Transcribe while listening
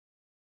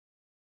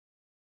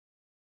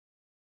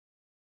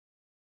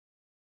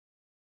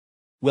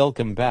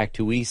Welcome back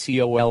to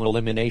ECOL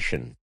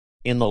Elimination.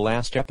 In the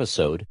last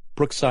episode,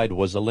 Brookside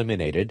was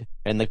eliminated,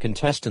 and the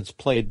contestants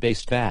played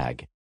Based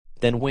Bag.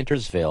 Then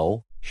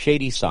Wintersville,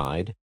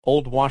 Shadyside,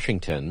 Old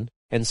Washington,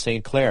 and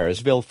St.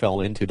 Clairsville fell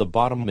into the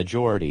bottom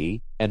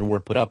majority, and were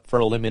put up for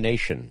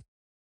elimination.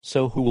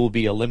 So who will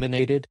be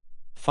eliminated?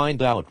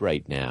 Find out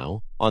right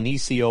now, on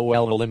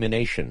ECOL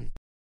Elimination.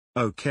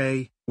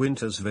 Okay,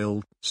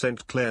 Wintersville,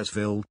 St.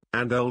 Clairsville,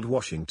 and Old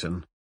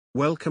Washington.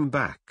 Welcome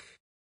back.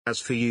 As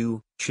for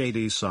you,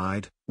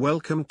 Shadyside,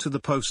 welcome to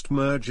the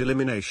post-merge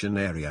elimination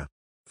area.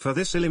 For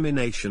this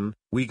elimination,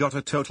 we got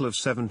a total of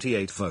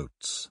 78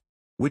 votes,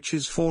 which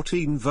is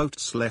 14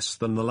 votes less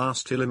than the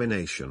last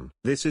elimination.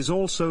 This is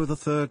also the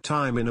third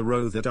time in a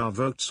row that our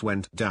votes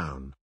went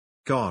down.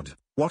 God,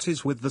 what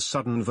is with the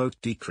sudden vote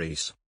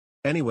decrease?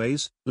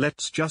 Anyways,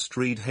 let's just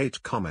read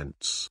hate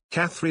comments.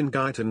 Catherine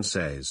Guyton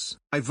says,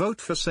 I vote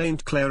for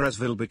St.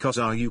 Clairsville because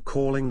are you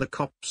calling the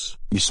cops?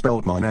 You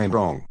spelled my name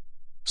wrong,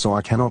 so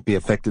I cannot be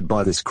affected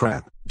by this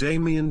crap.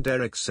 Damien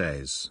Derrick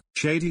says,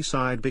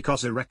 Shadyside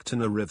because erect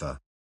in a river.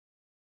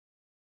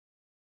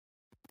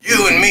 You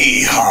and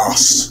me,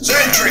 hoss.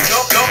 Sentry, go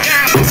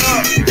down.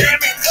 Damn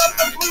it, cut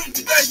the blue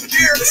next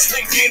year. This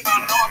thing came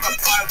out on the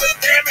pilot.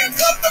 Damn it,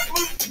 cut the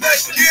blue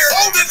next year.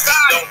 Hold it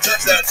tight. Don't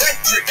touch that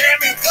sentry.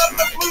 Damn it, cut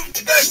the blue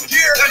next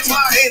year. That's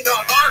my hand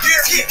on our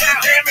gear. Get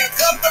down. Damn it,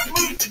 cut the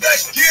blue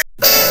next year.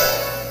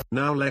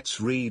 Now let's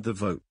read the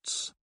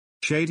votes.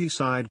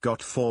 Shadyside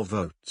got 4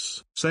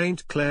 votes.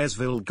 St.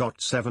 Clairsville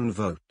got 7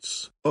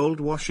 votes. Old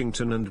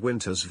Washington and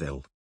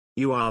Wintersville.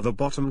 You are the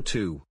bottom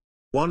 2.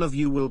 One of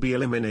you will be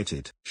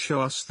eliminated. Show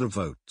us the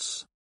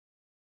votes.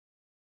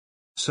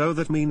 So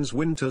that means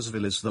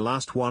Wintersville is the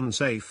last one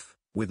safe,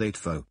 with 8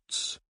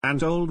 votes.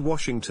 And Old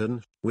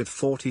Washington, with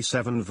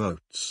 47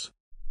 votes.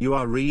 You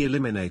are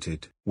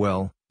re-eliminated.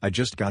 Well, I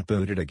just got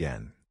voted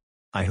again.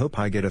 I hope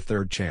I get a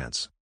third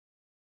chance.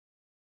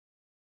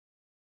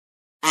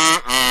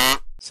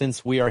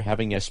 Since we are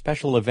having a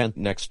special event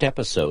next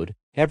episode,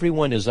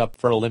 everyone is up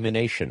for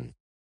elimination.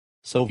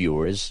 So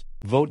viewers,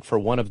 vote for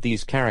one of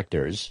these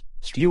characters: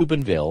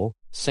 Steubenville,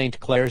 St.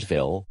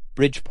 Clairsville,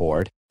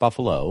 Bridgeport,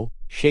 Buffalo,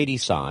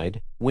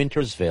 Shadyside,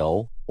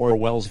 Wintersville, or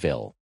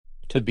Wellsville,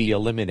 to be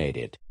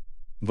eliminated.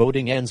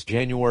 Voting ends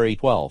January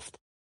 12th.